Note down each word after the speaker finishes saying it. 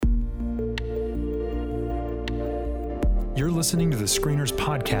You're listening to the Screeners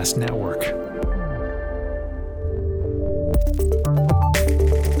Podcast Network.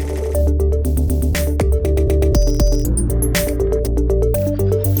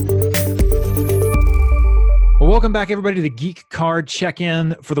 Well, welcome back, everybody, to the Geek Card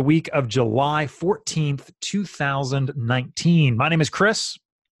Check-In for the week of July 14th, 2019. My name is Chris.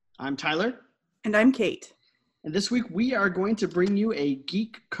 I'm Tyler. And I'm Kate. And this week we are going to bring you a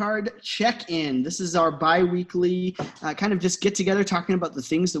Geek Card Check-In. This is our bi-weekly kind of just get-together talking about the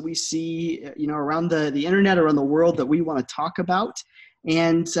things that we see, around the internet, around the world that we want to talk about.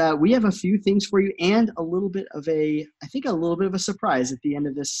 And we have a few things for you and a little bit of a surprise at the end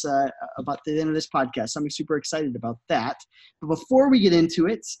of this, about the end of this podcast. I'm super excited about that. But before we get into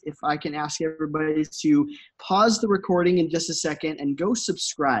it, if I can ask everybody to pause the recording in just a second and go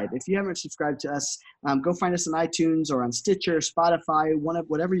subscribe. If you haven't subscribed to us, go find us on iTunes or on Stitcher, Spotify,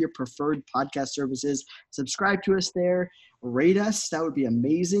 whatever your preferred podcast service is. Subscribe to us there. Rate us. That would be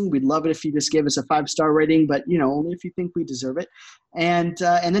amazing. We'd love it if you just gave us a 5-star rating, but only if you think we deserve it. And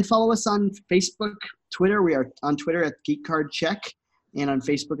then follow us on Facebook, Twitter. We are on Twitter at Geek Card Check, and on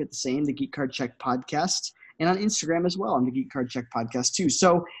Facebook at the same, the Geek Card Check Podcast, and on Instagram as well, on the Geek Card Check Podcast too.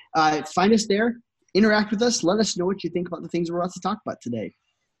 So find us there, interact with us, let us know what you think about the things we're about to talk about today.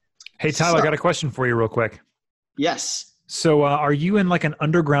 Hey, Tyler, I got a question for you real quick. Yes. So are you in like an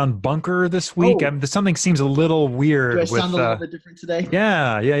underground bunker this week? Something seems a little weird. Do I sound a little bit different today?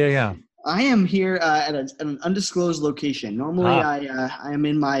 Yeah. I am here at an undisclosed location. Normally, I am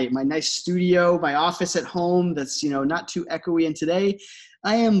in my nice studio, my office at home that's not too echoey. And today,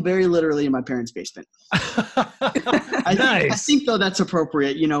 I am very literally in my parents' basement. I think though that's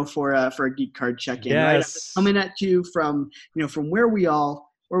appropriate, for a Geek Card Check-In. Yes. Right? I'm just coming at you from where we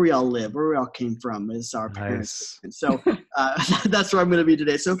all live, where we all came from is our parents. And so that's where I'm going to be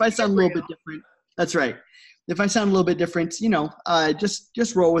today. So if I sound a little bit different, that's right. If I sound a little bit different,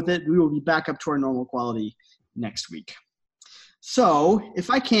 just roll with it. We will be back up to our normal quality next week. So if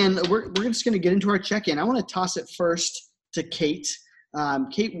I can, we're just going to get into our check-in. I want to toss it first to Kate.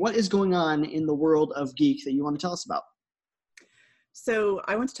 Kate, what is going on in the world of geek that you want to tell us about? So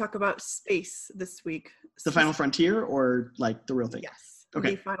I want to talk about space this week. The Final Frontier or like the real thing? Yes.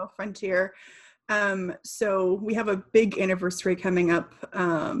 Okay. The Final Frontier. So we have a big anniversary coming up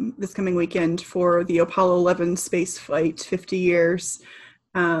this coming weekend for the Apollo 11 space flight, 50 years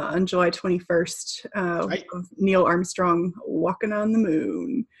on July 21st of Neil Armstrong walking on the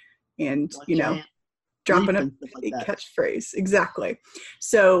moon and, dropping a catchphrase. Exactly.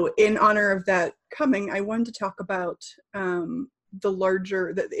 So in honor of that coming, I wanted to talk about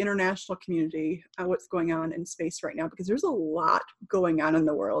the international community, what's going on in space right now, because there's a lot going on in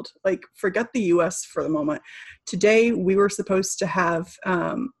the world. Like, forget the US for the moment. Today, we were supposed to have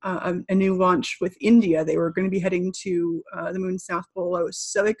a new launch with India. They were going to be heading to the moon's South Pole. I was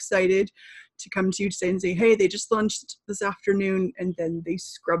so excited to come to you today and say, hey, they just launched this afternoon, and then they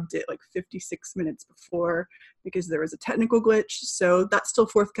scrubbed it like 56 minutes before because there was a technical glitch. So that's still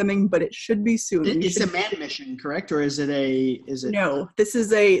forthcoming, but it should be soon. It's a manned mission, correct? Or is it? No, this is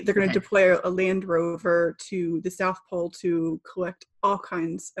they're going to deploy a land rover to the South Pole to collect all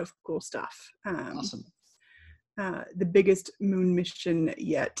kinds of cool stuff. Awesome. The biggest moon mission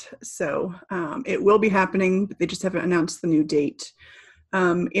yet. So it will be happening, but they just haven't announced the new date.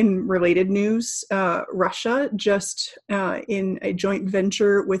 In related news, Russia just in a joint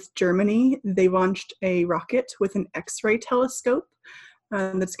venture with Germany, they launched a rocket with an X-ray telescope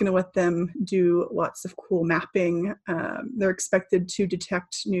that's going to let them do lots of cool mapping. They're expected to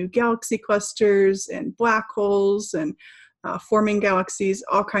detect new galaxy clusters and black holes and forming galaxies.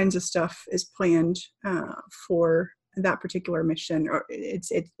 All kinds of stuff is planned for that particular mission.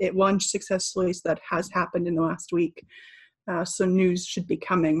 It launched successfully, so that has happened in the last week. So news should be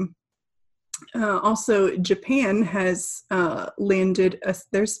coming. Also, Japan has landed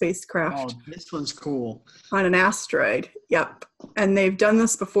their spacecraft. Oh, this one's cool. On an asteroid. Yep. And they've done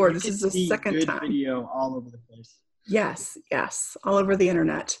this before. This is the second time. Video all over the place. Yes. All over the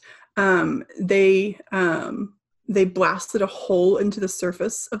internet. They blasted a hole into the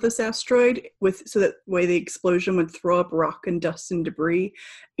surface of this asteroid so that way the explosion would throw up rock and dust and debris.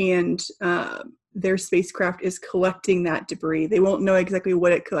 And their spacecraft is collecting that debris. They won't know exactly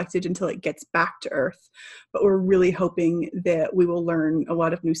what it collected until it gets back to Earth, but we're really hoping that we will learn a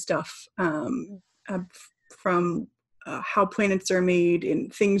lot of new stuff from how planets are made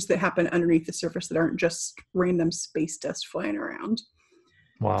and things that happen underneath the surface that aren't just random space dust flying around.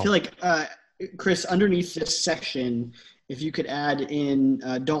 Wow. I feel like, Chris, underneath this section, if you could add in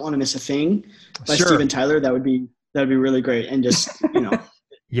Don't Want to Miss a Thing by Steven Tyler, that would be really great. And just,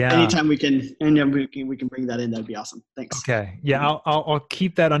 Yeah. Anytime we can, and then we can bring that in, that'd be awesome. Thanks. Okay. Yeah. I'll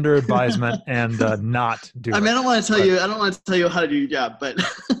keep that under advisement and not do it. I mean, I don't want to tell you how to do your job, but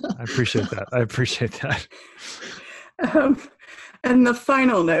I appreciate that. And the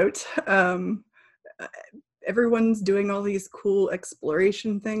final note, everyone's doing all these cool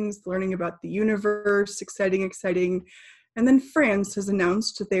exploration things, learning about the universe, exciting. And then France has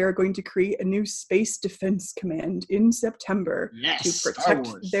announced that they are going to create a new space defense command in September to protect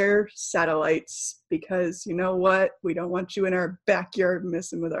their satellites, because you know what? We don't want you in our backyard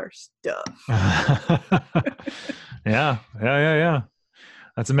messing with our stuff. Yeah.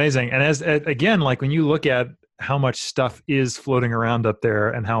 That's amazing. And again, like when you look at how much stuff is floating around up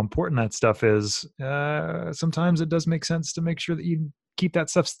there and how important that stuff is, sometimes it does make sense to make sure that you keep that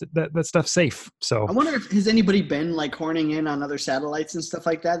stuff safe. So I wonder if has anybody been like horning in on other satellites and stuff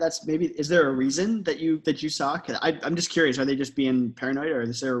like that? That's maybe, is there a reason that you saw? I'm just curious. Are they just being paranoid, or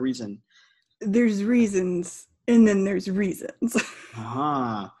is there a reason? There's reasons, and then there's reasons.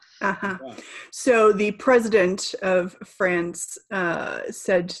 Yeah. So the president of France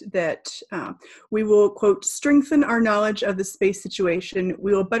said that we will, quote, strengthen our knowledge of the space situation.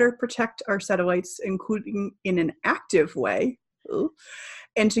 We will better protect our satellites, including in an active way,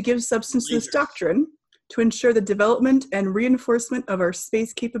 and to give substance to this doctrine, to ensure the development and reinforcement of our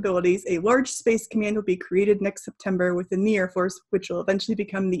space capabilities. A large space command will be created next September within the Air Force, which will eventually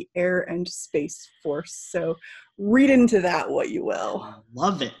become the Air and Space Force. So read into that what you will. I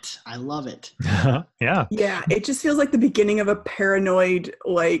love it. Yeah. It just feels like the beginning of a paranoid,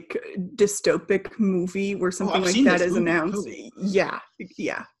 like dystopic movie where something like that is announced. Yeah.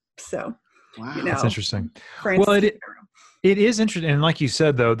 So, wow, that's interesting. France, well, it is interesting, and like you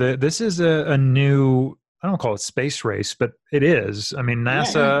said, though, this is a new, I don't call it space race, but it is. I mean,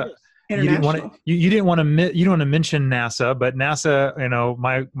 NASA. You didn't want to mention NASA, but NASA. You know,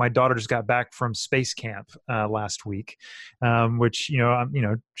 my daughter just got back from space camp last week, which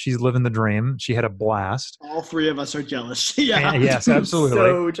she's living the dream. She had a blast. All three of us are jealous. Yeah. Yes, absolutely.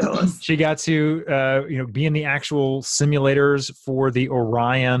 So jealous. She got to be in the actual simulators for the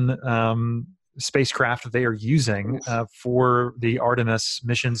Orion spacecraft that they are using for the Artemis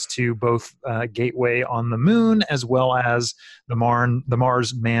missions to both Gateway on the moon as well as the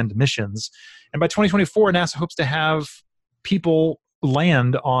Mars manned missions. And by 2024, NASA hopes to have people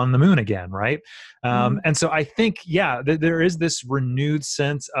land on the moon again, right? And so I think, there is this renewed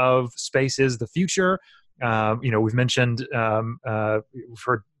sense of space is the future. We've mentioned, we've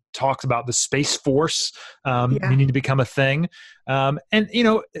heard talks about the Space Force needing to become a thing. And,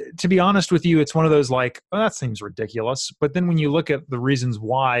 to be honest with you, it's one of those like, oh, that seems ridiculous. But then when you look at the reasons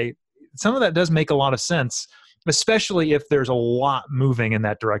why, some of that does make a lot of sense, especially if there's a lot moving in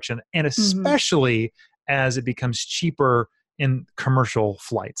that direction, and especially as it becomes cheaper in commercial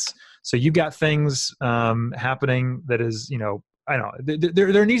flights. So you've got things happening that is, I don't know.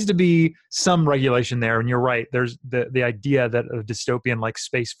 There needs to be some regulation there, and you're right. There's the idea that a dystopian like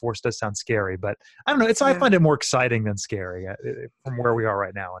Space Force does sound scary, but I don't know. I find it more exciting than scary from where we are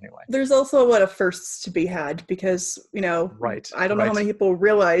right now, anyway. There's also a lot of firsts to be had because right. I don't know how many people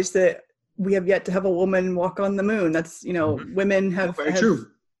realize that we have yet to have a woman walk on the moon. That's women have true.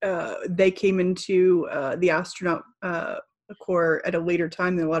 They came into the astronaut Corps at a later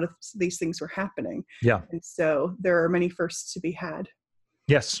time than a lot of these things were happening. Yeah. And so there are many firsts to be had.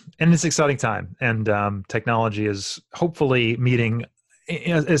 Yes. And it's an exciting time. And technology is hopefully meeting.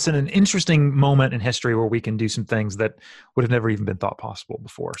 It's an interesting moment in history where we can do some things that would have never even been thought possible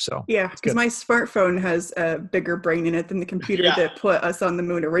before. So because my smartphone has a bigger brain in it than the computer that put us on the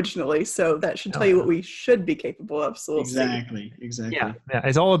moon originally. So that should tell you what we should be capable of. So we'll Exactly. Yeah.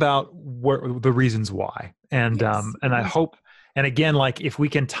 It's all about the reasons why. And and I hope, and again, like if we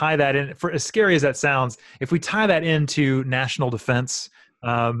can tie that in, for as scary as that sounds, if we tie that into national defense,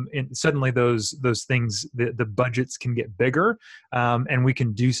 and suddenly those things, the budgets can get bigger, and we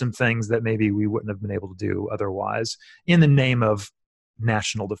can do some things that maybe we wouldn't have been able to do otherwise in the name of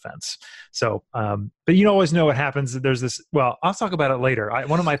national defense. So, but you always know what happens. There's this, well, I'll talk about it later.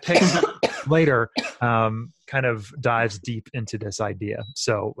 One of my picks later kind of dives deep into this idea.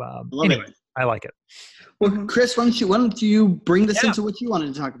 So anyway, I like it. Well, Chris, why don't you bring this into what you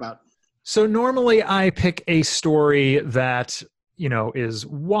wanted to talk about? So normally I pick a story that, is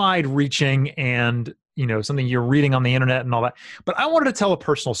wide reaching and something you're reading on the internet and all that. But I wanted to tell a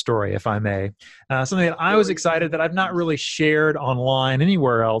personal story, if I may, something that I was excited that I've not really shared online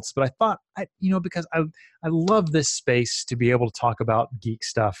anywhere else. But I thought, because I love this space to be able to talk about geek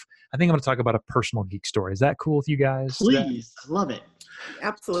stuff. I think I'm going to talk about a personal geek story. Is that cool with you guys? Please, I love it.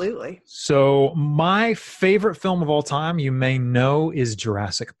 Absolutely. So my favorite film of all time, you may know, is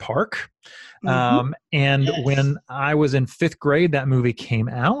Jurassic Park. And Yes. when I was in 5th grade, that movie came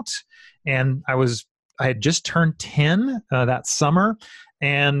out, and I had just turned 10 that summer,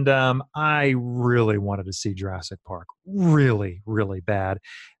 and I really wanted to see Jurassic Park, really, really bad.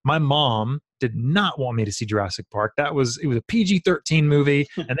 My mom did not want me to see Jurassic Park. It was a PG-13 movie,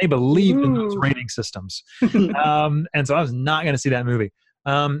 and they believed in those rating systems. And so I was not going to see that movie.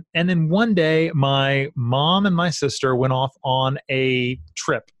 And then one day, my mom and my sister went off on a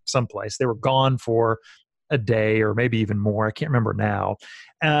trip someplace. They were gone for a day or maybe even more. I can't remember now.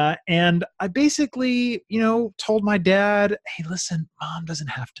 And I basically, told my dad, "Hey, listen, Mom doesn't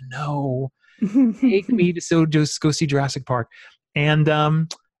have to know. Take me to just go see Jurassic Park." And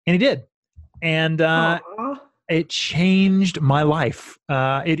he did. And it changed my life.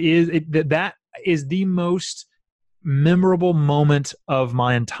 That is the most memorable moment of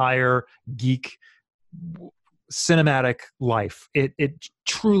my entire geek cinematic life. It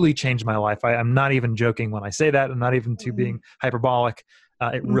truly changed my life. I'm not even joking when I say that. I'm not even being hyperbolic.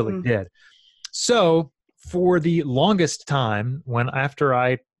 It really did. So for the longest time, after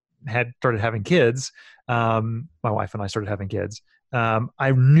I had started having kids, my wife and I started having kids,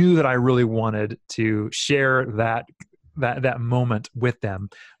 I knew that I really wanted to share that moment with them.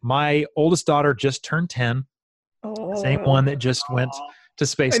 My oldest daughter just turned 10. Same one that just went to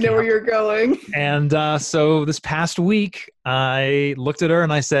space camp. I know where you're going. And so this past week, I looked at her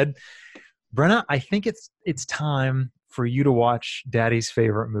and I said, "Brenna, I think it's time for you to watch Daddy's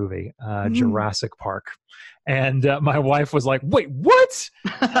favorite movie, Jurassic Park." And my wife was like, "Wait, what?"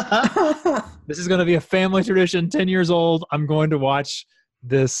 This is going to be a family tradition. 10 years old. I'm going to watch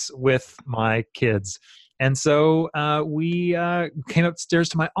this with my kids. And so we came upstairs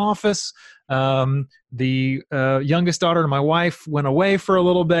to my office. The youngest daughter and my wife went away for a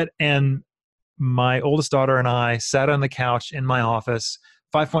little bit, and my oldest daughter and I sat on the couch in my office,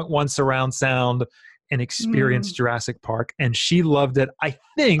 5.1 surround sound, and experienced Jurassic Park. And she loved it, I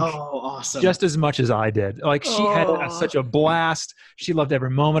think, awesome, just as much as I did. Like, she had such a blast. She loved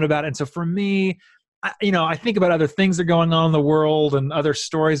every moment about it. And so for me, I think about other things that are going on in the world and other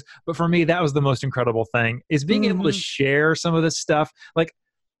stories, but for me, that was the most incredible thing, is being able to share some of this stuff. Like,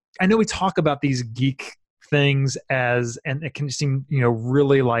 I know we talk about these geek things and it can seem,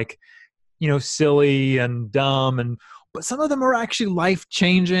 really like, silly and dumb, but some of them are actually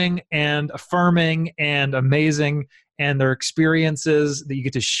life-changing and affirming and amazing, and they're experiences that you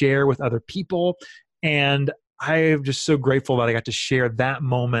get to share with other people. And I'm just so grateful that I got to share that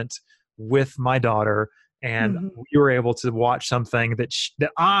moment with my daughter, and we were able to watch something that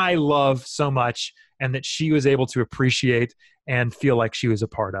I love so much, and that she was able to appreciate and feel like she was a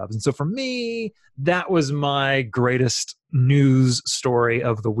part of. And so for me, that was my greatest news story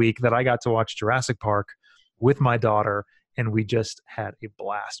of the week, that I got to watch Jurassic Park with my daughter, and we just had a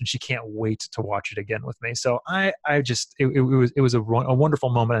blast, and she can't wait to watch it again with me. So it was a wonderful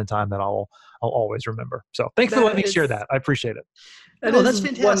moment in time that I'll always remember. So thanks for letting me share that. I appreciate it. That's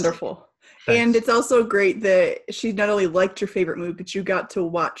fantastic. Wonderful. Thanks. And it's also great that she not only liked your favorite movie, but you got to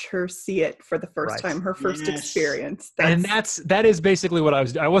watch her see it for the first time, her first experience. That is basically what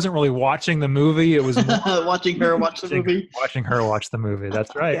I wasn't really watching the movie. It was more watching her watch the movie. Watching her watch the movie.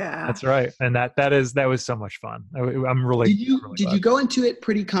 That's right. That's right. And that was so much fun. I'm really. Did you go into it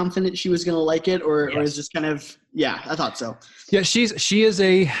pretty confident she was going to like it, or is this kind of? Yeah, I thought so. Yeah, she is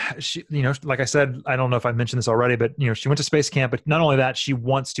like I said, I don't know if I mentioned this already, but she went to space camp. But not only that, she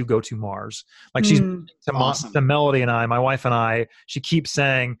wants to go to Mars. Like, she's to Melody and I, my wife and I. She keeps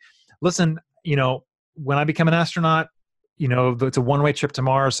saying, "Listen, when I become an astronaut, it's a one-way trip to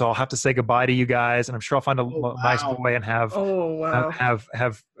Mars, so I'll have to say goodbye to you guys, and I'm sure I'll find a nice boy and have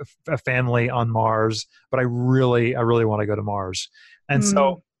a family on Mars. But I really want to go to Mars." And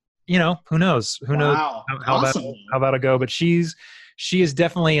so. Who knows? Who knows how that'll go? But she is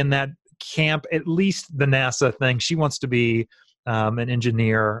definitely in that camp, at least the NASA thing. She wants to be an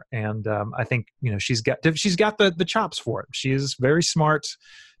engineer, and I think she's got the chops for it. She is very smart.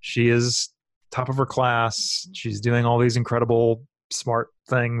 She is top of her class. She's doing all these incredible smart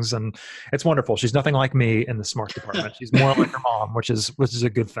things, and it's wonderful. She's nothing like me in the smart department. She's more like her mom, which is a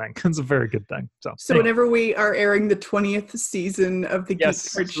good thing. It's a very good thing. So whenever we are airing the 20th season of the Geek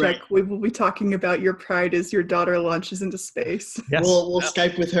Card Check, we will be talking about your pride as your daughter launches into space. Yes. We'll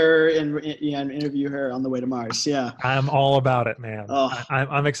Skype with her and interview her on the way to Mars. Yeah, I'm all about it, man.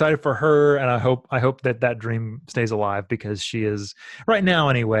 I'm excited for her, and I hope that dream stays alive, because she is right now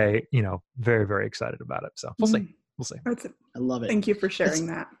anyway, very, very excited about it. So we'll see. We'll see. I love it. Thank you for sharing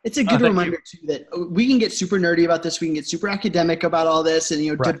that. It's a good reminder too that we can get super nerdy about this. We can get super academic about all this,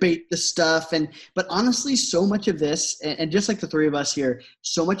 and debate the stuff. But honestly, so much of this, and just like the three of us here,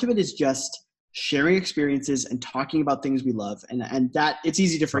 so much of it is just sharing experiences and talking about things we love, and that it's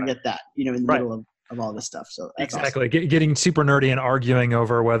easy to forget that in the middle of all this stuff. So exactly, awesome. Getting super nerdy and arguing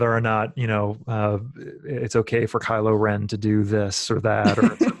over whether or not it's okay for Kylo Ren to do this or that,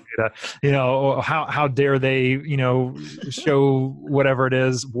 or it's okay to, how dare they show whatever it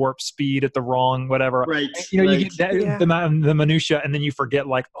is, warp speed at the wrong whatever. Right. You get the minutia, and then you forget,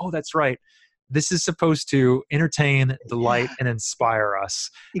 like, oh, that's right. This is supposed to entertain, delight, and inspire us.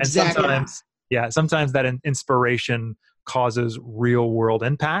 Exactly. And sometimes that inspiration causes real world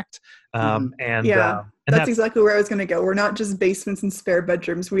impact. And that's exactly where I was going to go. We're not just basements and spare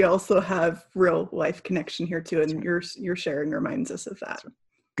bedrooms. We also have real life connection here too. And your sharing reminds us of that.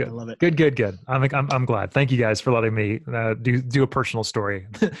 Good. I love it. Good. I'm glad. Thank you guys for letting me do a personal story.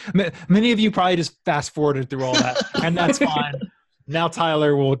 Many of you probably just fast forwarded through all that, and that's fine. Now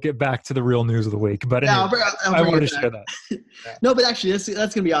Tyler will get back to the real news of the week, but anyway, I wanted to share that. Yeah. No, but actually that's going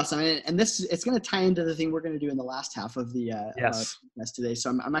to be awesome, and it's going to tie into the thing we're going to do in the last half of the podcast today. So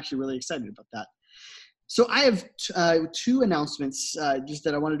I'm actually really excited about that. So I have two announcements just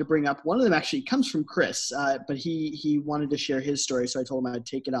that I wanted to bring up. One of them actually comes from Chris, but he wanted to share his story, so I told him I'd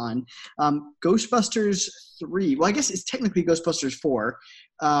take it on. Ghostbusters 3, well, I guess it's technically Ghostbusters 4,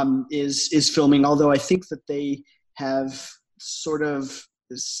 is filming, although I think that they have sort of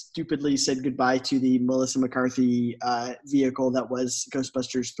stupidly said goodbye to the Melissa McCarthy vehicle that was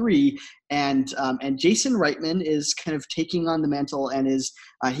Ghostbusters 3, and Jason Reitman is kind of taking on the mantle, and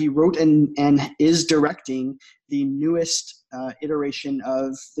he wrote and is directing the newest iteration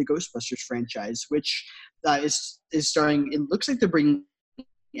of the Ghostbusters franchise, which is starring. It looks like they're bringing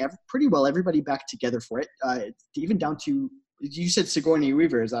pretty well everybody back together for it, even down to. You said Sigourney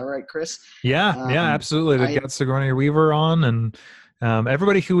Weaver, is that right, Chris? Yeah, absolutely. They've got Sigourney Weaver on, and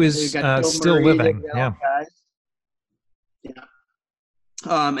everybody who is still living. Yeah.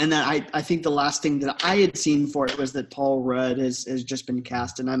 And then I think the last thing that I had seen for it was that Paul Rudd has just been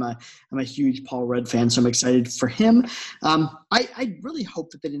cast, and I'm a huge Paul Rudd fan, so I'm excited for him. I really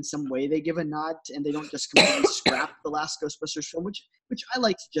hope that in some way they give a nod and they don't just completely scrap the last Ghostbusters film, which I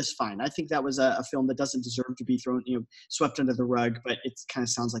liked just fine. I think that was a film that doesn't deserve to be thrown, swept under the rug, but it kind of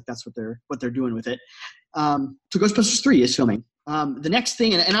sounds like that's what they're doing with it. So Ghostbusters 3 is filming. The next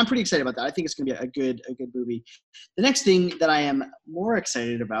thing, and I'm pretty excited about that. I think it's going to be a good movie. The next thing that I am more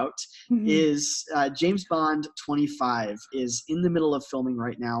excited about is James Bond 25 is in the middle of filming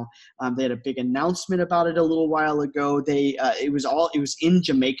right now. They had a big announcement about it a little while ago. It was in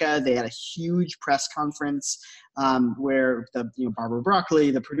Jamaica. They had a huge press conference where Barbara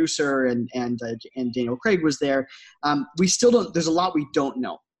Broccoli, the producer, and Daniel Craig was there. We still don't. There's a lot we don't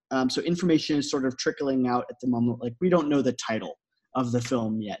know. So information is sort of trickling out at the moment. Like, we don't know the title of the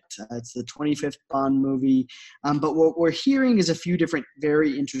film yet. It's the 25th Bond movie. But what we're hearing is a few different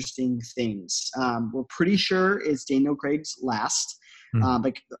very interesting things. We're pretty sure it's Daniel Craig's last,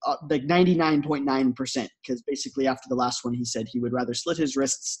 like 99.9%, because basically after the last one, he said he would rather slit his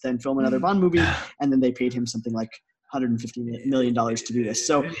wrists than film another Bond movie. And then they paid him something like $150 million to do this.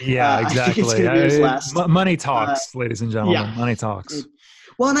 So yeah, exactly. I think it's going to be his last. Money talks, ladies and gentlemen. Yeah. Money talks.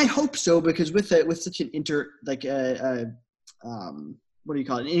 Well, and I hope so, because with such an what do you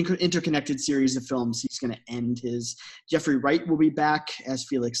call it? An interconnected series of films, he's going to end his. Jeffrey Wright will be back as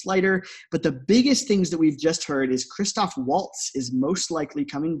Felix Leiter, but the biggest things that we've just heard is Christoph Waltz is most likely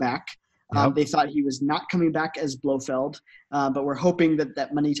coming back. Yep. They thought he was not coming back as Blofeld, but we're hoping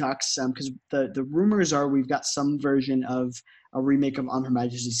that money talks, because the rumors are we've got some version of a remake of On Her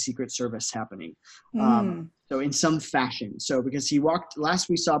Majesty's Secret Service happening. So in some fashion. So because last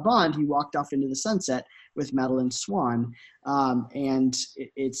we saw Bond, he walked off into the sunset with Madeline Swan, and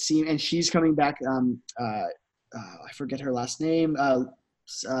it seemed, and she's coming back. I forget her last name. Leia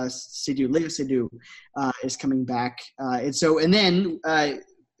Seydoux is coming back, and then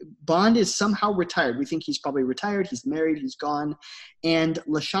Bond is somehow retired. We think he's probably retired. He's married. He's gone, and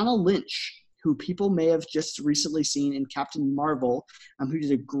Lashana Lynch, who people may have just recently seen in Captain Marvel, who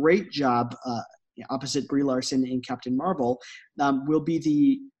did a great job opposite Brie Larson in Captain Marvel, will be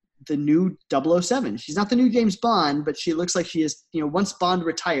the new 007. She's not the new James Bond, but she looks like she is, once Bond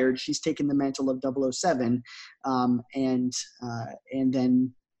retired, she's taken the mantle of 007. And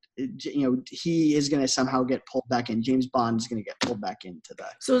then, he is going to somehow get pulled back in. James Bond is going to get pulled back into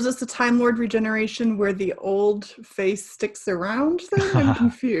that. So is this the Time Lord regeneration where the old face sticks around then? I'm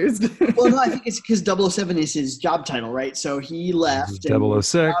confused. Well, no, I think it's because 007 is his job title, right? So he left.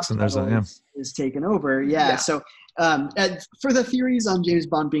 006, and there's is taken over. Yeah. So for the theories on James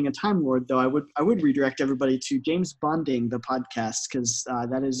Bond being a Time Lord, though, I would redirect everybody to James Bonding, the podcast, because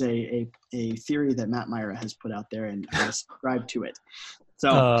that is a theory that Matt Myra has put out there, and I subscribe to it. So,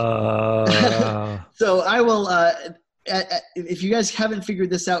 so I will. If you guys haven't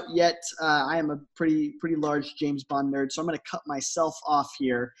figured this out yet, I am a pretty large James Bond nerd, so I'm going to cut myself off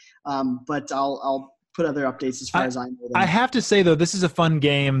here. But I'll put other updates as far as I know them. I have to say, though, this is a fun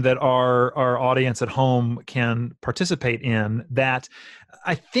game that our audience at home can participate in, that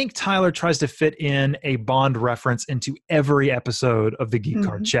I think Tyler tries to fit in a Bond reference into every episode of the Geek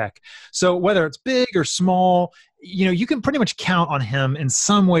Card Check. So whether it's big or small, you can pretty much count on him in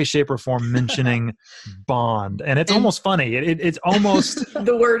some way, shape, or form mentioning Bond. And it's almost funny. It's almost...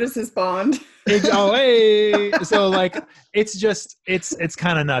 The word is his Bond. So it's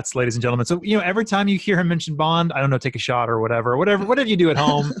kind of nuts, ladies and gentlemen. So every time you hear him mention Bond, I don't know, take a shot or whatever you do at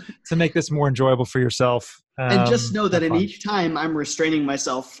home to make this more enjoyable for yourself. And just know that in each time I'm restraining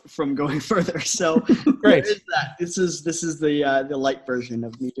myself from going further. So great. There is that. This is the light version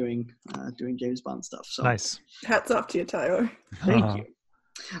of me doing James Bond stuff. So nice. Hats off to you, Tyler. Thank you.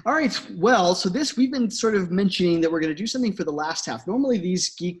 All right. Well, so we've been sort of mentioning that we're going to do something for the last half. Normally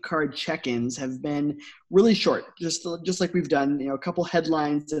these Geek Card check-ins have been really short, just like we've done, a couple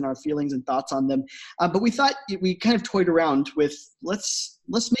headlines and our feelings and thoughts on them. But we thought we kind of toyed around with let's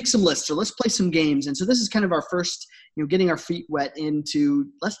make some lists, or let's play some games. And so this is kind of our first, getting our feet wet into,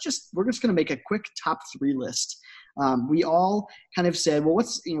 we're just going to make a quick top 3 list. We all kind of said, well,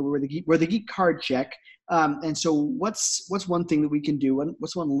 we're the Geek Card Check. And so what's one thing that we can do?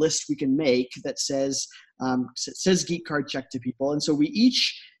 What's one list we can make that says Geek Card Check to people? And so we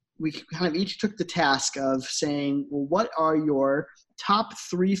kind of each took the task of saying, well, what are your top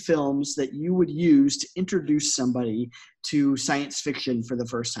 3 films that you would use to introduce somebody to science fiction for the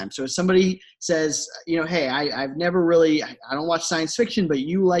first time? So if somebody says, hey, I've never really, I don't watch science fiction, but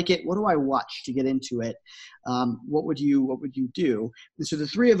you like it. What do I watch to get into it? What would you do? And so the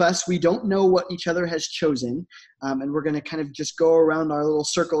 3 of us, we don't know what each other has chosen. And we're going to kind of just go around our little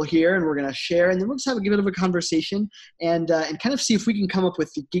circle here, and we're going to share, and then we'll just have a bit of a conversation and kind of see if we can come up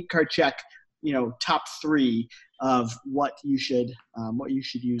with the Geek Card Check, top 3 of what you should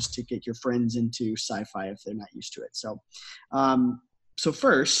use to get your friends into sci-fi if they're not used to it. So,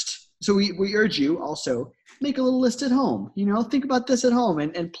 we urge you also, make a little list at home. Think about this at home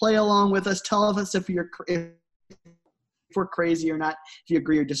and play along with us. Tell us if we're crazy or not, if you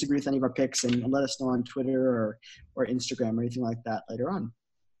agree or disagree with any of our picks, and let us know on Twitter or Instagram or anything like that later on.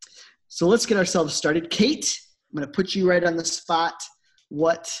 So let's get ourselves started. Kate, I'm going to put you right on the spot.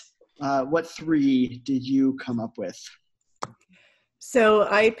 What 3 did you come up with? So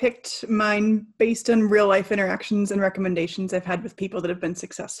I picked mine based on real life interactions and recommendations I've had with people that have been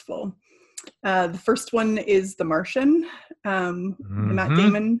successful. The first one is The Martian, the Matt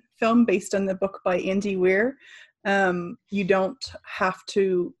Damon film based on the book by Andy Weir. You don't have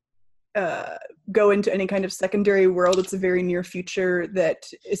to go into any kind of secondary world. It's a very near future that,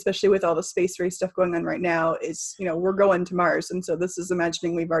 especially with all the space race stuff going on right now, is, we're going to Mars. And so this is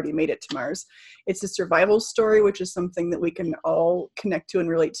imagining we've already made it to Mars. It's a survival story, which is something that we can all connect to and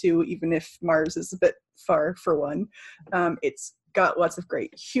relate to, even if Mars is a bit far for one. It's got lots of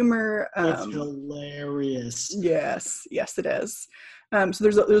great humor. It's hilarious. Yes, it is. So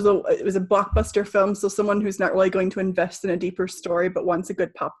it was a blockbuster film. So someone who's not really going to invest in a deeper story, but wants a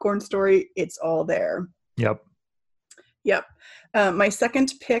good popcorn story, it's all there. Yep. My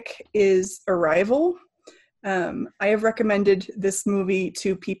second pick is Arrival. I have recommended this movie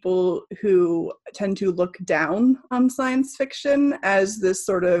to people who tend to look down on science fiction as this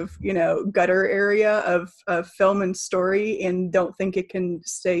sort of, gutter area of film and story, and don't think it can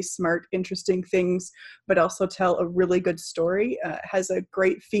say smart, interesting things, but also tell a really good story. It has a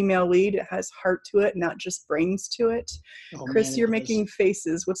great female lead. It has heart to it, not just brains to it. Oh, Chris, you're making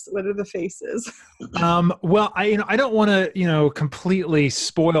faces. What are the faces? Well, I don't want to, completely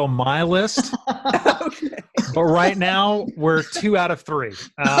spoil my list. Okay. But right now, we're 2 out of 3.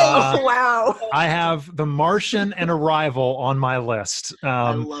 Oh, wow. I have The Martian and Arrival on my list.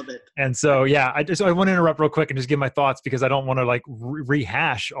 I love it. And so, yeah, I want to interrupt real quick and just give my thoughts because I don't want to like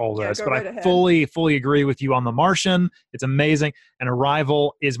rehash all Yeah, this. go But right I ahead. fully agree with you on The Martian. It's amazing. And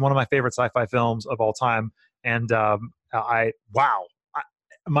Arrival is one of my favorite sci-fi films of all time. And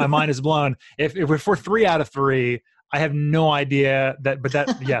my mind is blown. If we're 3 out of 3, I have no idea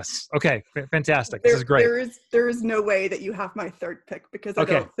yes. Okay. Fantastic. This is great. There is no way that you have my third pick because I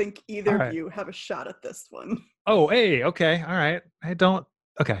Okay. don't think either All of right. you have a shot at this one. Oh, hey. Okay. All right.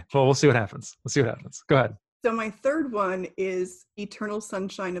 Okay. Well, we'll see what happens. Go ahead. So my third one is Eternal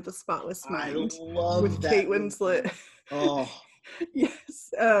Sunshine of the Spotless Mind. I love with that Kate movie. Winslet. Oh,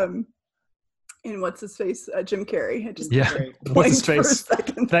 Yes. And what's his face? Jim Carrey. I just Yeah. What's his blanked for a face?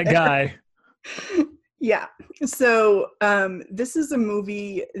 second That there. guy. Yeah. So this is a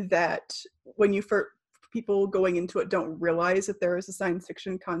movie that for people going into it don't realize that there is a science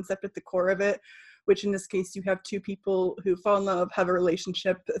fiction concept at the core of it, which in this case you have two people who fall in love, have a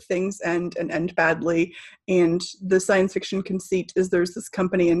relationship, things end and end badly. And the science fiction conceit is there's this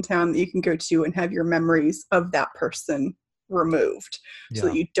company in town that you can go to and have your memories of that person removed so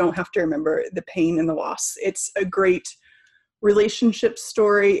that you don't have to remember the pain and the loss. It's a great relationship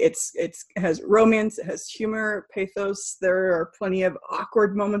story. It has romance, it has humor, pathos. There are plenty of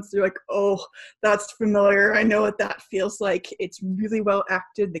awkward moments. You're like, oh, that's familiar. I know what that feels like. It's really well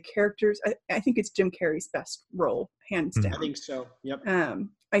acted. The characters, I think it's Jim Carrey's best role, hands down. I think so. Yep.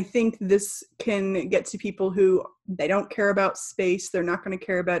 I think this can get to people who they don't care about space. They're not going to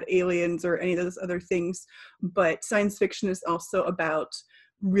care about aliens or any of those other things. But science fiction is also about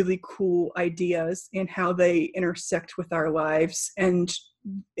really cool ideas and how they intersect with our lives, and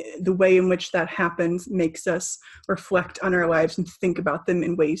the way in which that happens makes us reflect on our lives and think about them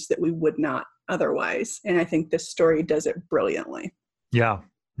in ways that we would not otherwise. And I think this story does it brilliantly. Yeah.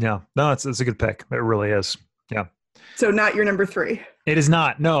 No, it's a good pick. It really is. Yeah. So not your number 3. It is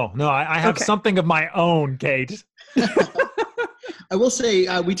not. No. I have something of my own, Kate. I will say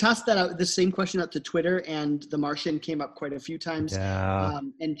we tossed the same question out to Twitter, and The Martian came up quite a few times. Yeah.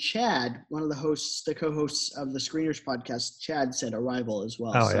 And Chad, one of the co-hosts of the Screeners podcast, Chad said Arrival as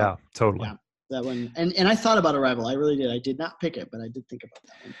well. Oh, so, yeah, totally. Yeah, that one. And I thought about Arrival. I really did. I did not pick it, but I did think about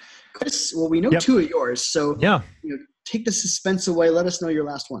that one. Chris, well, we know 2 of yours, so take the suspense away. Let us know your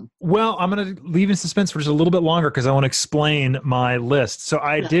last one. Well, I'm going to leave in suspense for just a little bit longer because I want to explain my list. So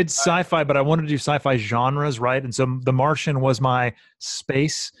I did sci-fi, but I wanted to do sci-fi genres, right? And so The Martian was my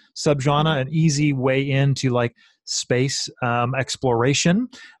space subgenre, an easy way into like space exploration.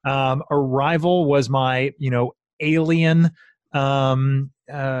 Arrival was my, alien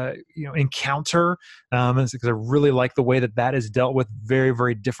encounter, because I really like the way that is dealt with very,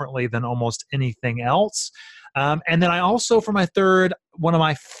 very differently than almost anything else. And then I also, for my third, one of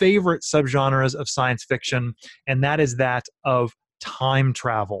my favorite subgenres of science fiction, and that is that of time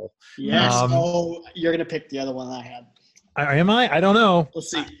travel. Yes. You're going to pick the other one I had. Am I? I don't know. We'll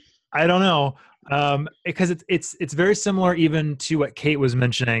see. I don't know. Because it's very similar even to what Kate was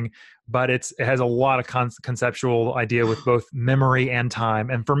mentioning, but it has a lot of conceptual idea with both memory and time.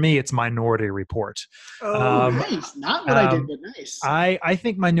 And for me, it's Minority Report. Nice. Not what I did, but nice. I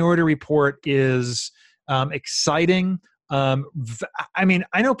think Minority Report is exciting. I mean,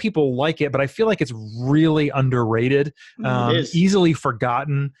 I know people like it, but I feel like it's really underrated, easily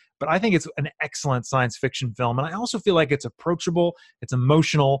forgotten. But I think it's an excellent science fiction film. And I also feel like it's approachable, it's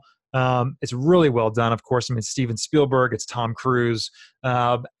emotional. It's really well done. Of course, I mean, Steven Spielberg, it's Tom Cruise.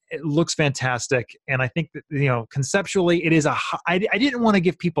 It looks fantastic. And I think that, conceptually it is I didn't want to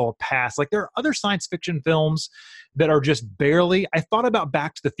give people a pass. Like there are other science fiction films that are just barely, I thought about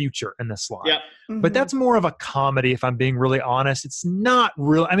Back to the Future in this slot, but that's more of a comedy. If I'm being really honest, it's not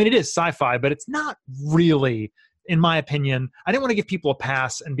real. I mean, it is sci-fi, but it's not really, in my opinion. I didn't want to give people a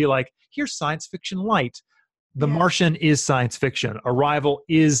pass and be like, here's science fiction light. The Martian is science fiction. Arrival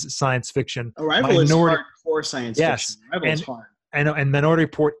is science fiction. Arrival is hardcore science fiction. Arrival is hard. And Minority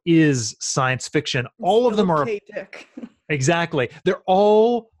Report is science fiction. All of them are exactly. They're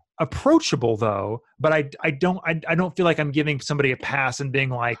all approachable though, but I don't feel like I'm giving somebody a pass and being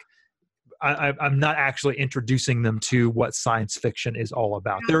like, I'm not actually introducing them to what science fiction is all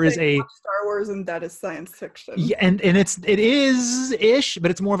about. There is a Star Wars, and that is science fiction. Yeah, and it is ish, but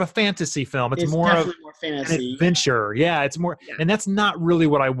it's more of a fantasy film. It's more of more fantasy. an adventure. Yeah, it's more, and that's not really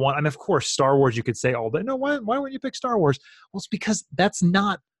what I want. I mean, of course, Star Wars. You could say all day. No, why wouldn't you pick Star Wars? Well, it's because that's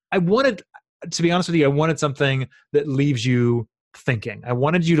not. I wanted, to be honest with you, I wanted something that leaves you thinking. I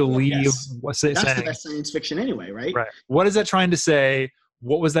wanted you to leave. That's the best science fiction anyway, right? Right. What is that trying to say?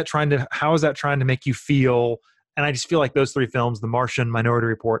 how is that trying to make you feel? And I just feel like those three films, The Martian, Minority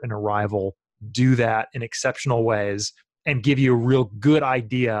Report, and Arrival, do that in exceptional ways and give you a real good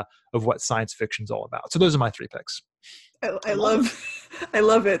idea of what science fiction's all about. So those are my three picks. I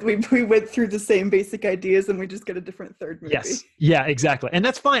love it. We went through the same basic ideas and we just get a different third movie. Yes. Yeah, exactly. And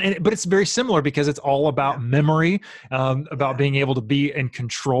that's fine. But it's very similar because it's all about memory, about being able to be in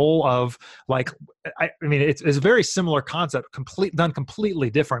control of, like, I mean, it's a very similar concept, done completely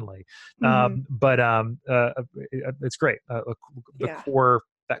differently. But it's great.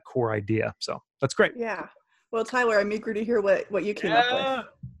 That core idea. So that's great. Yeah. Well, Tyler, I'm eager to hear what you came up with.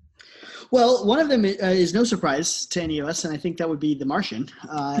 Well, one of them is no surprise to any of us, and I think that would be The Martian.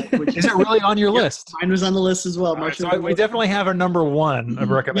 Which is it really on your list? Mine was on the list as well. Right, so we definitely have our number one of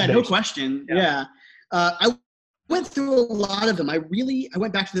recommendation. Yeah, no question. Yeah. I went through a lot of them. I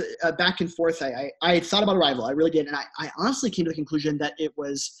went back to the back and forth. I thought about Arrival. I really did, and I honestly came to the conclusion that it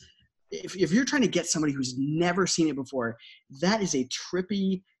was, if you're trying to get somebody who's never seen it before, that is a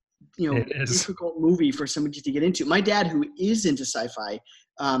trippy, difficult movie for somebody to get into. My dad, who is into sci-fi,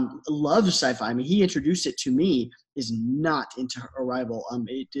 loves sci-fi. I mean, he introduced it to me, is not into Arrival.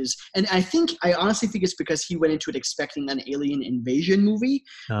 It is, and I honestly think it's because he went into it expecting an alien invasion movie,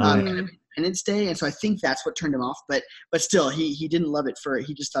 kind of Independence Day, and so I think that's what turned him off. But still, he didn't love it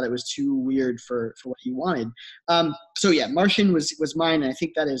he just thought it was too weird for what he wanted. So yeah, Martian was mine, and I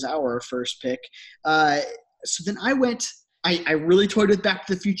think that is our first pick. So then I went. I really toyed with Back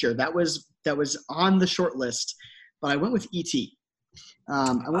to the Future. That was on the short list, but I went with E.T.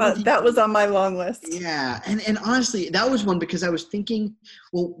 That was on my long list. Yeah, and honestly, that was one because I was thinking,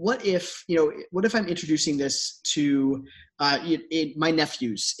 well, what if I'm introducing this to my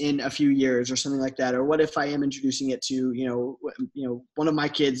nephews in a few years or something like that, or what if I am introducing it to one of my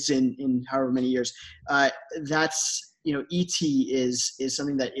kids in however many years? That's E.T. is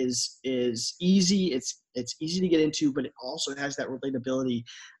something that is easy. It's easy to get into, but it also has that relatability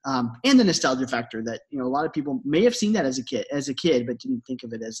and the nostalgia factor that a lot of people may have seen that as a kid, but didn't think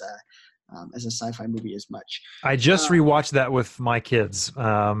of it as a sci-fi movie as much. I just rewatched that with my kids.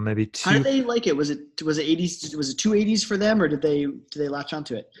 Maybe two. How did they like it? Was it 80s? Was it two 80s for them, or did they latch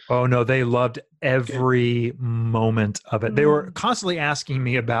onto it? Oh no, they loved every moment of it. They were constantly asking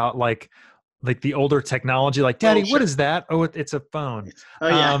me about like the older technology, like, Daddy, what is that? Oh, it's a phone. Oh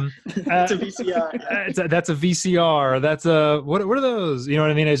yeah, it's a VCR. That's a VCR. That's what are those? You know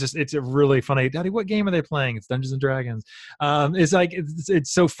what I mean? It's a really funny. Daddy, what game are they playing? It's Dungeons and Dragons. It's like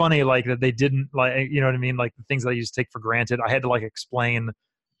it's so funny, like that they didn't like, you know what I mean? Like the things that I used to take for granted. I had to like explain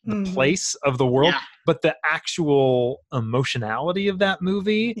the place of the world, but the actual emotionality of that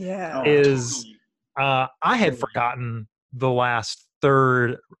movie is. I had forgotten the last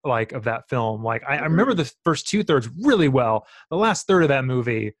third of that film. Like I remember the first 2/3 really well. The last third of that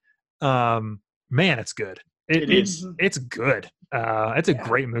movie, man, it's good. It's good. It's a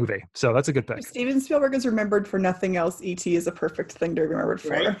great movie. So that's a good pick. Steven Spielberg is remembered for nothing else. E.T. is a perfect thing to be remembered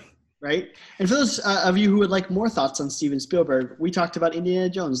for. Right. And for those of you who would like more thoughts on Steven Spielberg, we talked about Indiana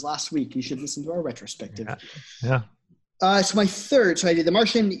Jones last week. You should listen to our retrospective. Yeah. So my third, so I did The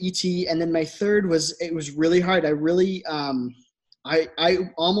Martian, E.T., and then my third was really hard. I really, I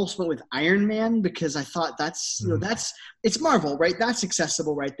almost went with Iron Man because I thought it's Marvel, right? That's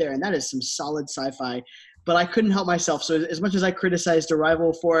accessible right there, and that is some solid sci-fi. But I couldn't help myself. So as much as I criticized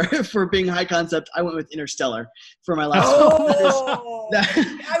Arrival for being high concept, I went with Interstellar for my last one.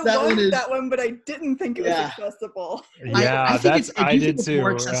 I wanted that one, but I didn't think it was accessible. Yeah, I think it's too.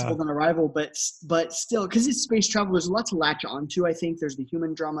 More accessible than Arrival, but still, because it's space travel, there's a lot to latch onto. I think there's the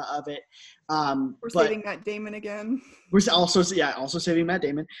human drama of it. We're saving Matt Damon again. We're also saving Matt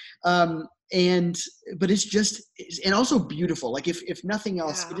Damon. But it's just, and also beautiful. Like if nothing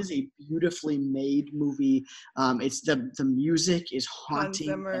else, it is a beautifully made movie. It's the music is haunting.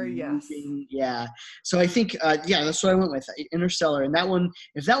 Hans Zimmer, yeah. So I think, that's what I went with, Interstellar. And that one,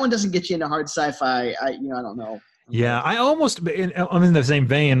 if that one doesn't get you into hard sci-fi, I don't know. Yeah, I'm in the same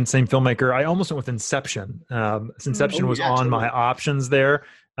vein, same filmmaker. I almost went with Inception. Inception was on my options there.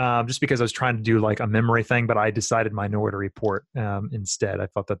 Just because I was trying to do like a memory thing, but I decided Minority Report instead. I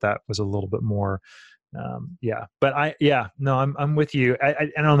thought that was a little bit more, But I'm with you. I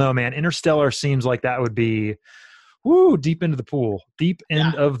don't know, man. Interstellar seems like that would be, deep into the pool, deep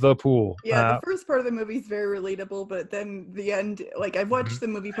end of the pool. Yeah, the first part of the movie is very relatable, but then the end, like I've watched the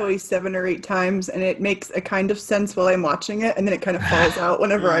movie probably 7 or 8 times, and it makes a kind of sense while I'm watching it, and then it kind of falls out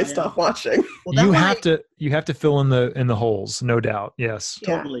whenever I stop watching. Well, you have to fill in the holes, no doubt. Yes,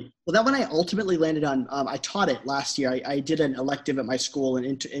 totally. Well, that one I ultimately landed on. I taught it last year. I did an elective at my school, an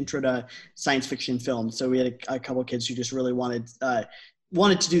intro to science fiction film. So we had a couple of kids who just really wanted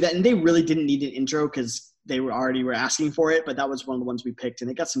wanted to do that, and they really didn't need an intro because they were asking for it. But that was one of the ones we picked,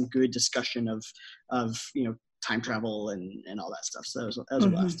 and it got some good discussion of time travel and all that stuff. So that was a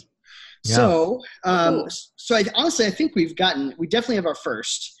blast. Yeah. So, Cool. so honestly, I think we definitely have our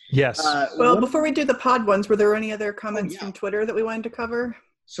first. Yes. Well, before we do the pod ones, were there any other comments yeah. from Twitter that we wanted to cover?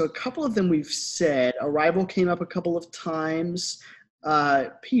 So a couple of them we've said. Arrival came up a couple of times.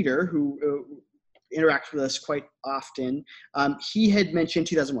 Peter, who interacts with us quite often, he had mentioned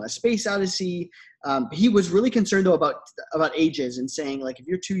 2001: A Space Odyssey. He was really concerned though about ages and saying like, if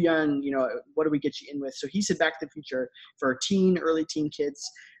you're too young, what do we get you in with? So he said Back to the Future for early teen kids.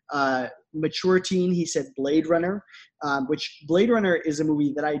 Mature teen, he said Blade Runner, which Blade Runner is a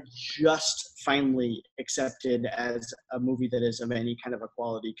movie that I just finally accepted as a movie that is of any kind of a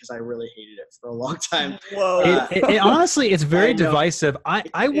quality, because I really hated it for a long time. Whoa. It honestly, it's very divisive.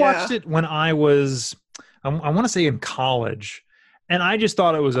 I watched it when I was, I want to say in college, and I just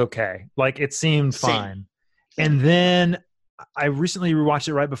thought it was okay. Like it seemed fine. And then I recently rewatched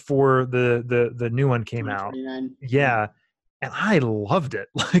it right before the new one came out. Yeah. And I loved it.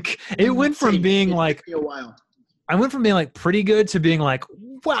 Like it went from being like, I went from being like pretty good to being like,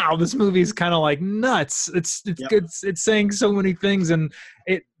 wow, this movie is kind of like nuts. It's good. It's saying so many things, and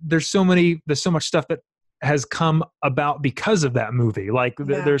there's so much stuff that has come about because of that movie. Like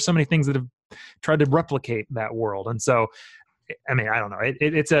there's so many things that have tried to replicate that world. And so, I mean, I don't know.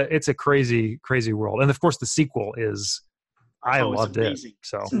 It's a crazy, crazy world. And of course the sequel is, I loved it.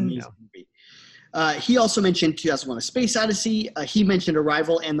 So, it's an amazing movie. He also mentioned 2001: A Space Odyssey. He mentioned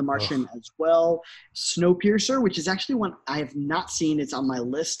Arrival and The Martian as well. Snowpiercer, which is actually one I have not seen. It's on my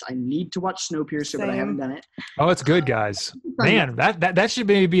list. I need to watch Snowpiercer, but I haven't done it. Oh, it's good, guys. Man, that should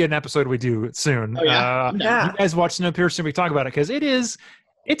maybe be an episode we do soon. Oh, yeah? You guys watch Snowpiercer, we talk about it, because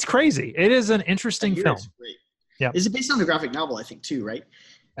it's crazy. It is an interesting film. Great. Yeah. Is it based on a graphic novel, I think, too, right?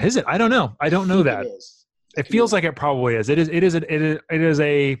 Is it? I don't know. I don't know that. It feels like it probably is. It is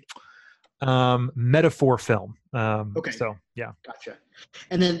a metaphor film. Okay. So yeah. Gotcha.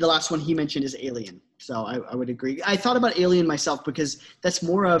 And then the last one he mentioned is Alien. So I would agree. I thought about Alien myself because that's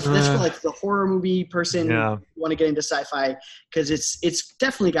for like the horror movie person who want to get into sci-fi, because it's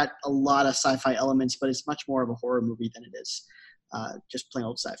definitely got a lot of sci-fi elements, but it's much more of a horror movie than it is just plain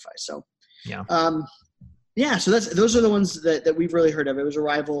old sci-fi. So yeah. So those are the ones that we've really heard of. It was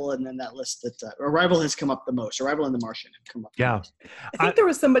Arrival, and then that list that Arrival has come up the most. Arrival and The Martian have come up the most. I think there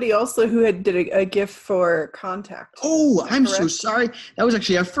was somebody also who did a GIF for Contact. Oh, I'm so sorry. That was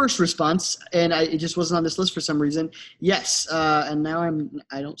actually our first response, and it just wasn't on this list for some reason. Yes, and now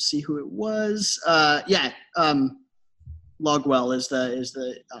I don't see who it was. Logwell is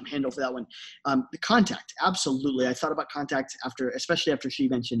the handle for that one. The Contact, absolutely. I thought about Contact especially after she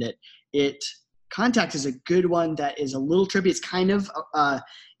mentioned it. Contact is a good one that is a little trippy. It's kind of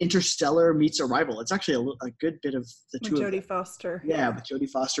Interstellar meets Arrival. It's actually a good bit of the two. With Jodie Foster. Yeah, with Jodie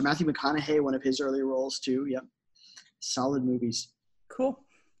Foster. Matthew McConaughey, one of his early roles too. Yep. Solid movies. Cool.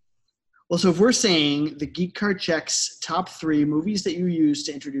 Well, so if we're saying the Geek Card Checks top 3 movies that you use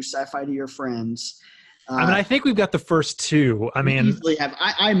to introduce sci-fi to your friends. I think we've got the first 2. I mean, easily have.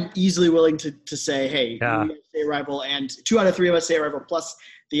 I'm easily willing to say, hey, we say Arrival, and 2 out of 3 of us say Arrival, plus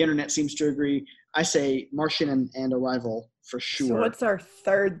the internet seems to agree. I say Martian and Arrival for sure. So what's our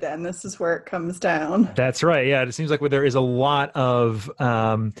third then? This is where it comes down. That's right. Yeah, it seems like there is a lot of.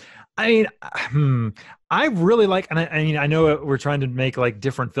 I really like, and I know we're trying to make like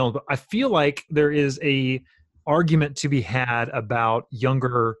different films, but I feel like there is a argument to be had about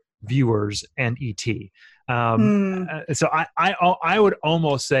younger viewers and ET. So I would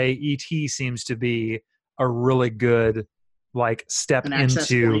almost say ET seems to be a really good like step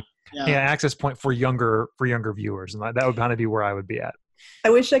into. Access point for younger viewers, and that would kind of be where I would be at. I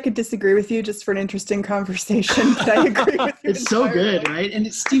wish I could disagree with you just for an interesting conversation, but I agree with you. It's so good, right? And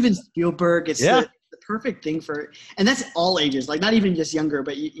it's Steven Spielberg. It's the perfect thing and that's all ages, like not even just younger,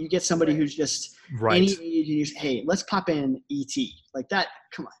 but you get somebody who's just any age, and you say, hey, let's pop in ET like that.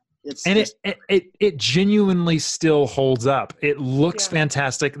 Come on. It genuinely still holds up. It looks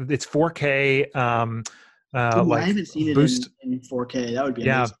fantastic. It's 4K. I haven't seen it in 4K. That would be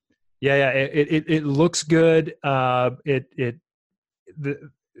amazing. It looks good.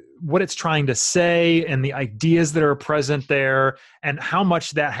 What it's trying to say and the ideas that are present there, and how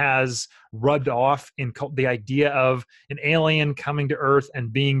much that has rubbed off in the idea of an alien coming to Earth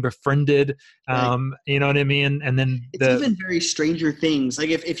and being befriended. Right. You know what I mean? And then it's even very Stranger Things. Like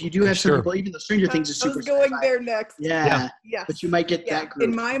if you do have some people, even though Stranger Things is super I was going sci-fi. there next. Yeah. Yes. But you might get that group.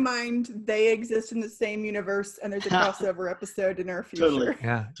 In my mind, they exist in the same universe, and there's a crossover episode in our future. Totally.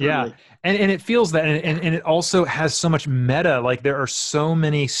 Yeah. Totally. And it feels that, and it also has so much meta. Like there are so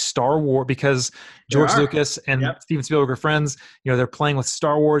many Star Wars, because George Lucas and Steven Spielberg are friends. You know, they're playing with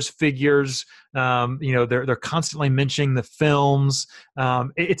Star Wars figures. You know, they're constantly mentioning the films.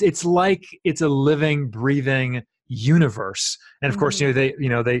 It's like it's a living, breathing universe. And of course, you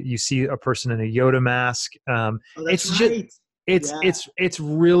know, you see a person in a Yoda mask. It's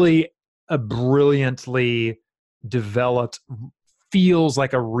really a brilliantly developed, feels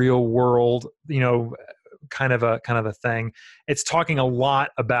like a real world, you know, kind of a thing. It's talking a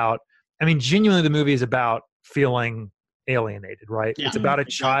lot about, I mean, genuinely the movie is about feeling alienated, right? It's about a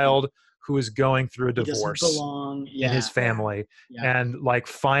child who is going through a divorce in his family and like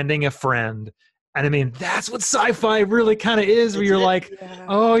finding a friend. And I mean, that's what sci-fi really kind of is, where you're like,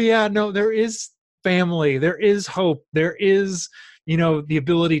 oh yeah, no, there is family, there is hope, there is, you know, the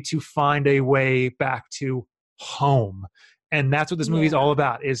ability to find a way back to home. And that's what this movie is all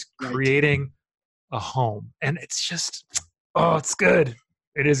about, is creating a home. And it's just, oh, it's good.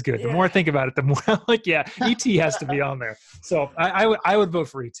 It is good. The more I think about it, the more I'm like, yeah, E.T. has to be on there. So I would vote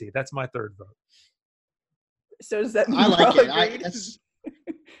for E.T. That's my third vote. So does that mean I like it?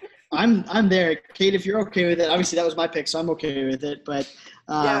 I'm there. Kate, if you're okay with it, obviously that was my pick, so I'm okay with it. But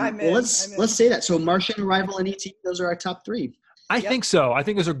let's say that. So Martian, Arrival, and E.T., those are our top three. I think so. I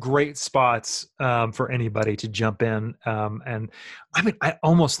think those are great spots for anybody to jump in. And I mean, I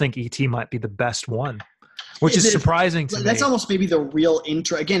almost think E.T. might be the best one, which is surprising to me. That's almost maybe the real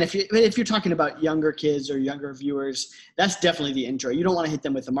intro. Again, if you're talking about younger kids or younger viewers, that's definitely the intro. You don't want to hit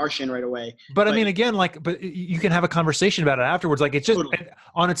them with The Martian right away. But I mean, again, but you can have a conversation about it afterwards. Like, it's just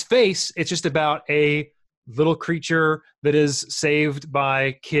on its face, it's just about a little creature that is saved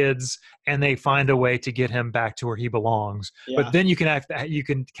by kids, and they find a way to get him back to where he belongs. But then you can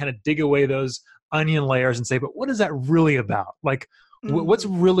kind of dig away those onion layers and say, but what is that really about? Like, what's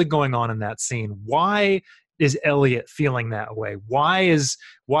really going on in that scene? Why is Elliot feeling that way? Why is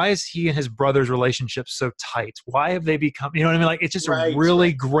he and his brother's relationship so tight? Why have they become, you know what I mean? Like, it's just a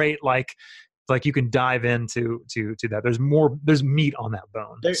really great, like you can dive into that. There's meat on that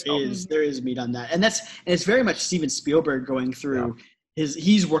bone. There is meat on that. And it's very much Steven Spielberg going through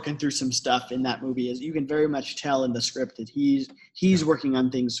he's working through some stuff in that movie. As you can very much tell in the script that he's working on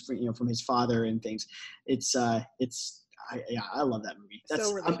things from his father and things. I love that movie. That's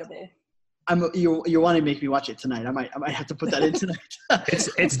so relatable. You want to make me watch it tonight. I might have to put that in tonight.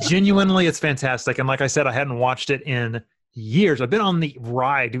 It's genuinely, it's fantastic. And like I said, I hadn't watched it in years. I've been on the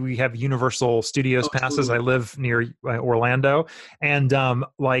ride. We have Universal Studios passes. Totally. I live near Orlando, and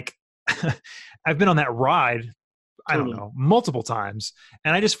like I've been on that ride, I don't know, multiple times,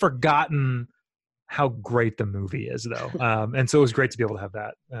 and I just forgotten how great the movie is, though. And so it was great to be able to have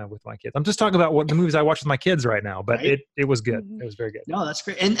that with my kids. I'm just talking about what the movies I watch with my kids right now, but it was good. It was very good. No, that's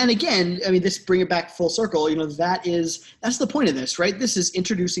great. And again, I mean, this bring it back full circle. You know, that's the point of this, right? This is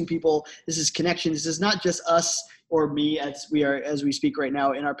introducing people. This is connection. This is not just us or me as we speak right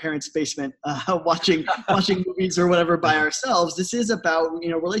now in our parents' basement, watching movies or whatever by ourselves. This is about, you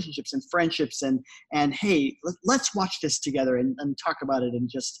know, relationships and friendships and hey, let's watch this together and talk about it and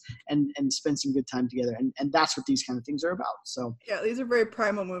just and spend some good time together. And that's what these kind of things are about. So yeah, these are very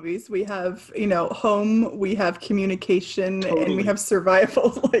primal movies. We have, you know, home, we have communication, and we have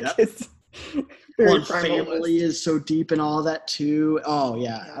survival. It's very primal. Family is so deep and all that too. Oh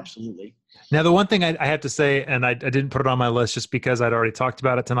yeah, absolutely. Now, the one thing I have to say, and I didn't put it on my list just because I'd already talked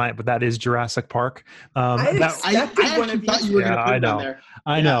about it tonight, but that is Jurassic Park. I actually thought you were going to put it on there.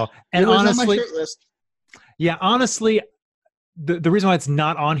 I know. And honestly, on my short list. Yeah, honestly, the reason why it's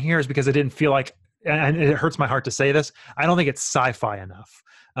not on here is because I didn't feel like, and it hurts my heart to say this, I don't think it's sci-fi enough.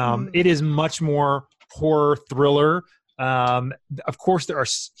 It is much more horror thriller. Of course, there are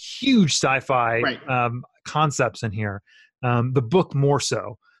huge sci-fi concepts in here. The book more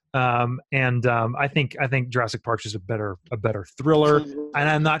so. I think Jurassic Park is a better thriller, and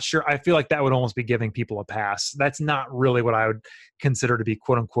I'm not sure. I feel like that would almost be giving people a pass. That's not really what I would consider to be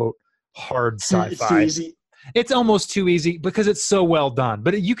quote unquote hard sci-fi. It's too easy. It's almost too easy because it's so well done.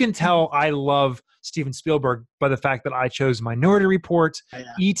 But you can tell I love Steven Spielberg by the fact that I chose Minority Report,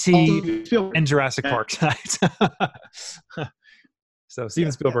 E.T., and Jurassic Park tonight. So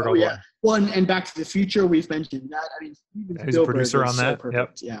Steven Spielberg. One and Back to the Future. We've mentioned that. I mean, he's a producer on that. So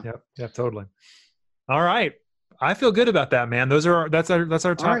yep. Yep. Totally. All right. I feel good about that, man. That's our top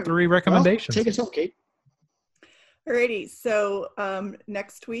right. 3 Well, recommendations. take us home, Kate. Alrighty, so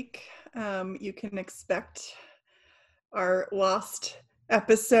next week you can expect our Lost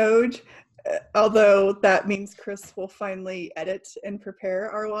episode, although that means Chris will finally edit and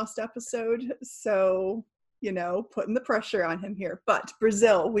prepare our Lost episode. So, putting the pressure on him here. But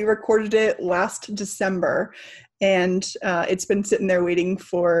Brazil, we recorded it last December, and it's been sitting there waiting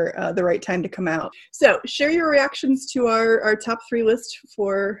for the right time to come out. So share your reactions to our top 3 list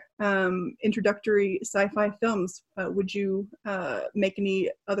for introductory sci-fi films. Would you make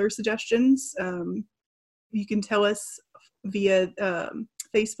any other suggestions? You can tell us via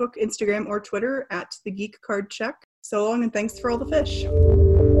Facebook, Instagram, or Twitter at The Geek Card Check. So long, and thanks for all the fish.